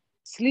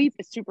 Sleep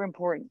is super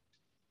important.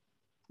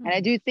 And I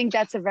do think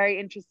that's a very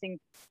interesting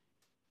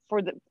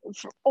for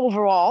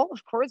overall,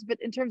 of course, but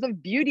in terms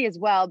of beauty as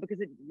well,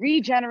 because it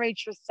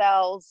regenerates your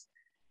cells.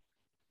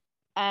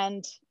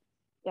 And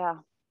yeah,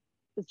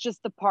 it's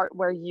just the part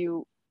where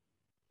the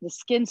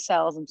skin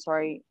cells,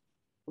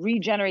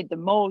 regenerate the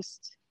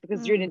most,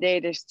 because during the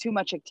day, there's too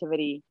much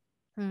activity.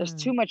 There's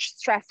too much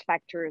stress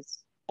factors.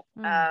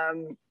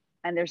 And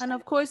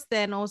of course,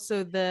 then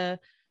also the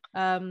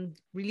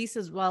release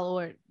as well,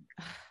 or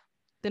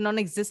the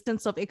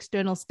non-existence of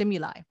external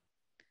stimuli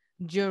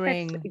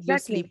during your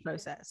sleep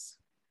process.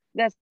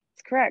 That's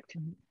correct.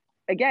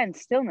 Again,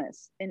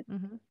 stillness in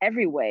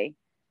every way.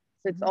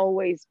 So it's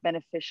always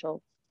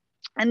beneficial.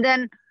 And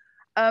then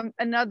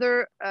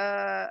another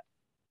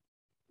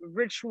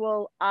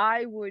ritual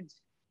I would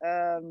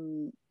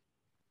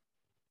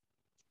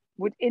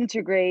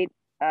integrate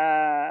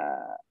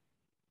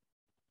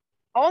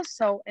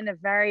also in a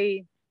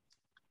very,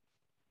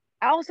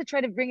 I also try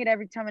to bring it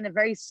every time in a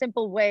very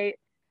simple way,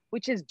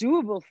 which is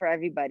doable for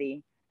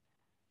everybody,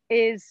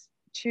 is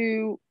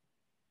to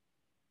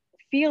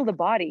feel the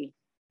body.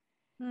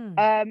 And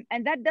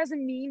that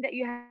doesn't mean that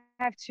you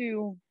have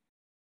to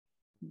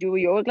do a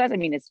yoga class. I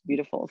mean, it's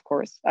beautiful, of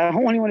course. I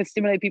only want to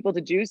stimulate people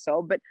to do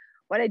so. But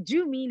what I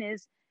do mean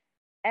is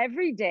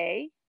every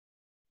day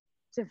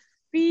to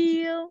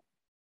feel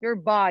your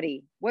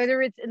body,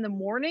 whether it's in the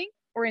morning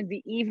or in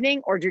the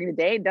evening or during the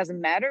day, it doesn't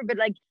matter. But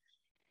like,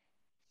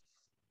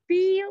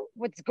 feel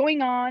what's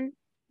going on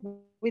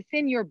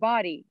within your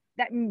body.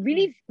 That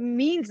really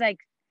means like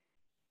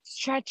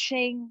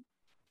stretching,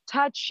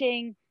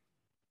 touching,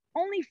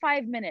 only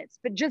 5 minutes,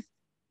 but just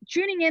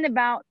tuning in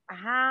about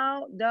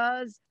how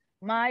does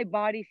my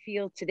body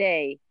feel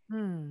today.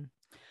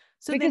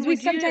 So because then we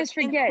sometimes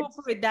forget.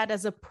 Incorporate that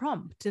as a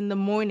prompt in the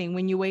morning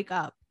when you wake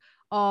up,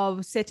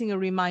 of setting a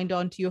reminder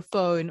onto your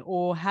phone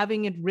or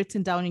having it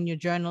written down in your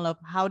journal of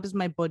how does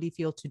my body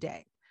feel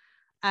today,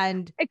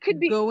 and it could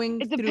be going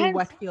through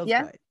what feels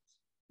good.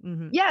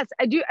 Yes,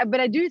 I do, but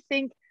I do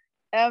think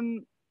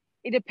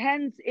it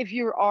depends if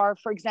you are,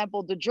 for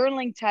example, the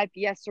journaling type,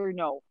 yes or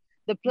no,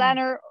 the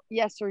planner,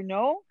 yes or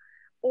no,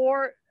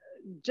 or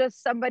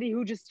just somebody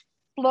who just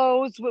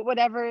flows with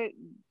whatever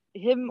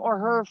him or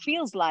her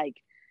feels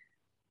like.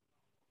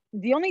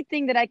 The only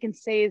thing that I can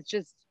say is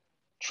just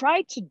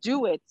try to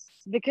do it,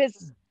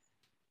 because,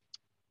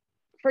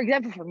 for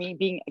example, for me,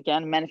 being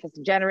again a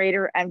manifesting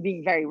generator and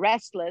being very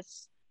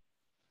restless,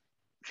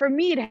 for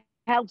me it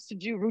helps to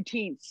do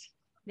routines.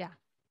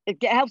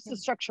 It helps to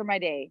structure my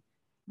day,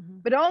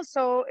 but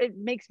also it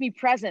makes me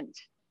present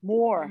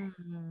more.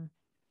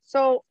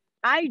 So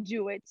I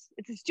do it.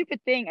 It's a stupid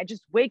thing. I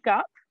just wake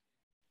up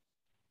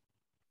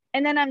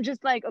and then I'm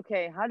just like,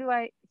 okay, how do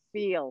I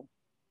feel?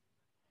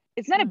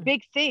 It's not a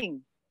big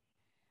thing.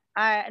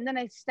 And then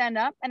I stand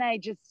up and I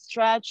just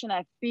stretch and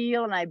I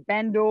feel and I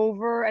bend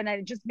over and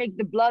I just make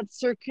the blood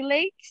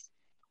circulate,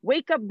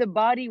 wake up the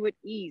body with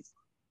ease.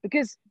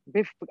 Because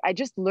I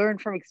just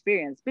learned from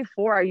experience.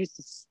 Before I used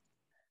to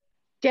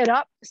get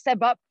up, step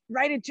up,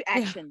 right into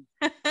action.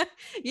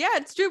 Yeah,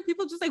 it's true.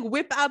 People just like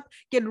whip up,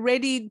 get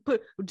ready,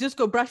 just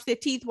go brush their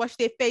teeth, wash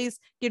their face,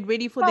 get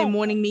ready for their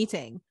morning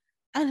meeting.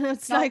 And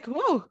it's like,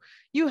 whoa,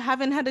 you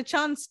haven't had a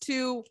chance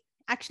to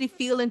actually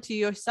feel into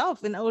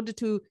yourself in order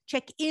to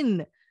check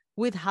in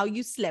with how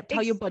you slept,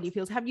 how your body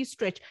feels. Have you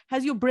stretched?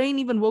 Has your brain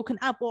even woken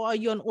up, or are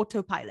you on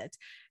autopilot?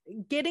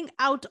 Getting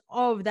out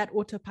of that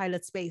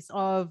autopilot space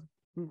of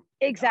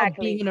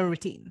being in a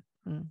routine.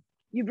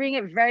 You bring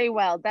it very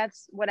well.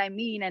 That's what I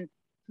mean. And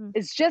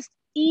it's just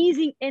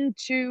easing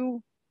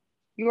into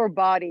your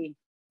body.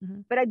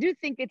 But I do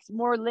think it's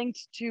more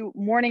linked to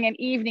morning and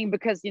evening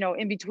because,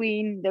 in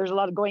between there's a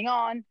lot going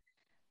on.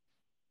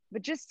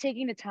 But just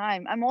taking the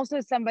time. I'm also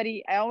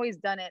somebody, I always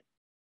done it.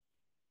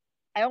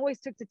 I always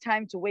took the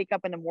time to wake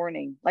up in the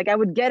morning. Like I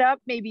would get up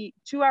maybe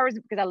 2 hours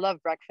because I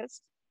love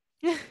breakfast.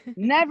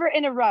 Never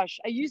in a rush.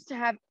 I used to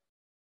have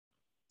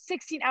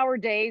 16-hour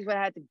days when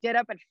I had to get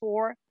up at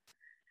 4.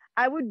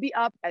 I would be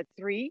up at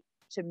 3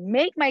 to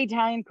make my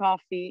Italian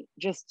coffee,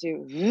 just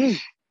to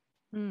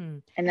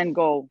and then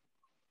go.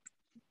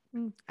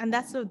 And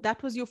that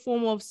was your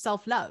form of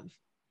self-love,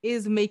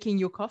 is making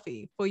your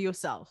coffee for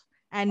yourself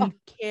and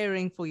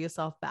caring for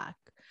yourself back.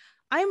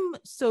 I'm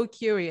so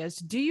curious.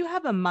 Do you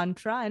have a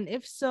mantra? And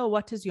if so,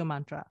 what is your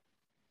mantra?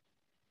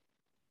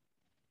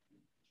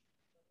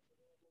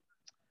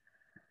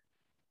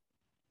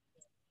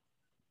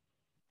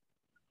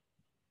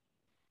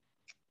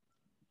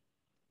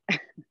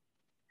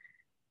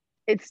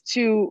 It's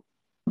to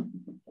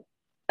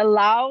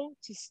allow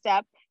to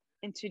step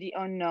into the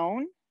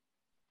unknown,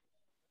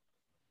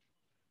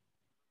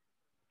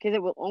 because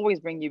it will always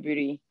bring you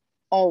beauty.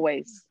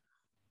 Always.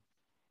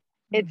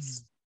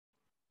 It's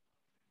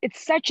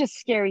such a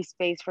scary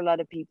space for a lot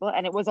of people.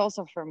 And it was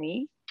also for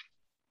me,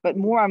 but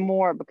more and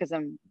more because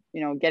I'm,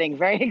 getting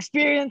very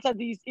experienced at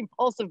these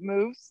impulsive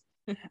moves.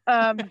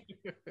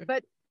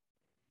 But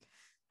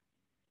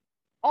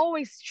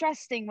always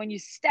trusting when you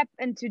step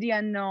into the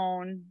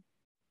unknown,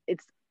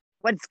 it's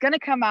what's going to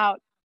come out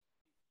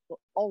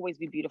will always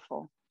be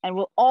beautiful and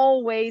will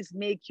always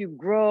make you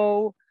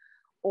grow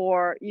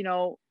or,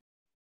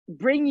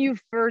 bring you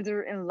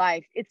further in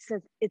life.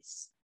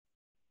 It's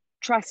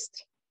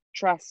trust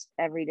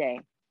every day.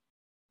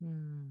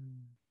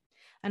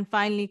 And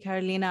finally,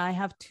 Carolina, I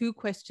have 2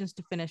 questions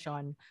to finish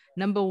on.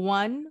 Number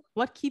 1,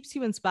 what keeps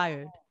you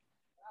inspired?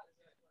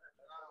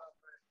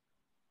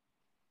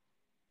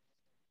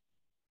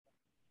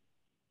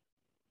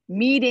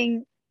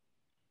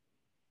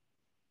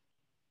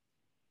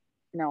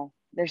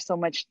 There's so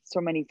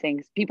many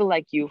things. People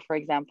like you, for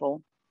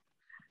example,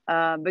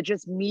 but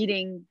just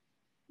meeting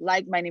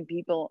like-minded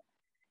people.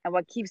 And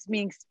what keeps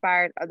me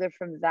inspired other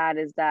from that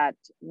is that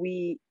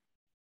we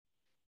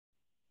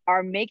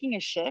are making a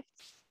shift.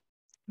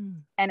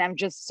 And I'm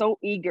just so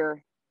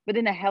eager, but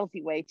in a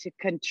healthy way, to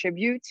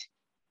contribute.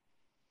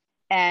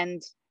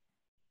 And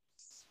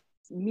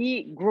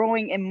me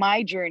growing in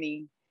my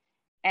journey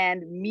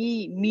and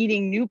me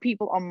meeting new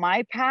people on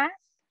my path,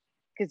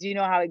 because you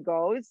know how it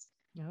goes.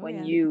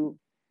 When you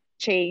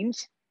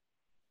change,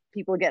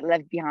 people get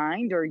left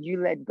behind or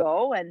you let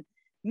go. And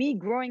me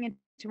growing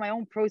into my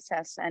own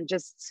process and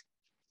just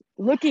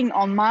looking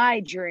on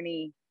my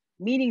journey,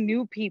 meeting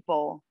new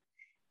people,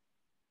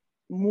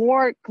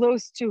 more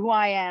close to who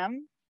I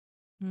am,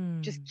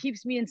 just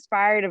keeps me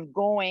inspired of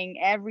going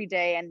every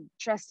day and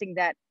trusting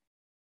that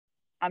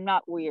I'm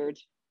not weird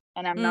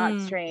and I'm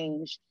not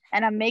strange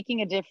and I'm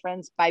making a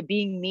difference by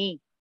being me.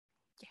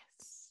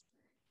 Yes.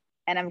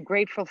 And I'm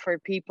grateful for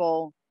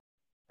people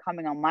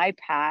coming on my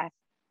path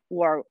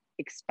who are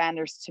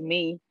expanders to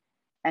me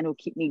and who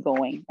keep me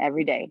going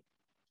every day.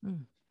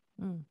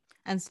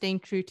 And staying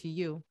true to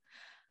you.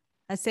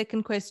 A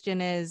second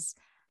question is,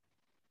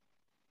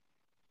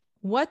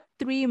 what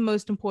 3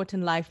 most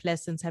important life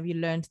lessons have you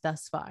learned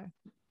thus far?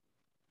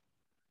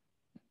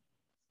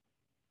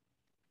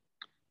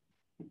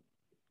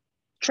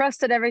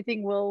 Trust that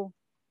everything will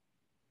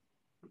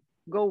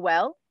go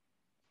well.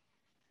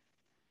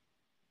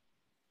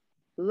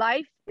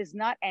 Life is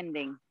not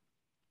ending.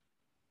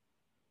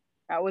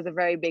 That was a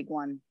very big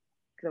one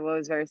because I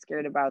was very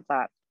scared about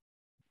that.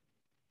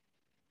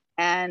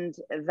 And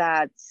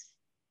that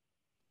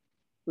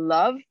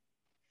love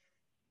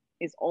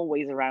is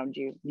always around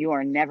you. You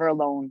are never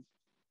alone.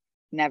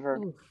 Never.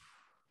 Oof.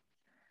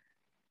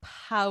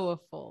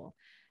 Powerful.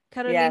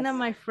 Carolina, yes.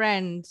 My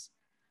friend,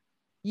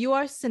 you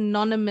are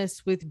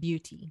synonymous with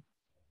beauty.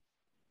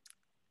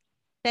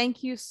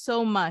 Thank you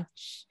so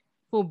much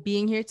for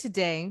being here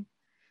today.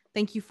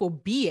 Thank you for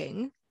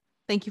being.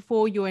 Thank you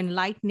for your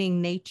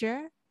enlightening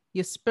nature,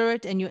 your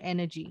spirit, and your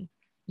energy.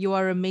 You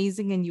are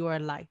amazing and you are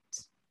light.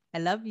 I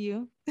love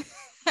you.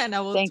 And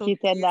I will Thank you,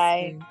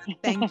 Tendai.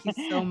 Thank you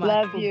so much.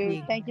 Love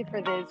you. Thank you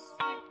for this.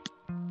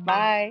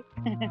 Bye.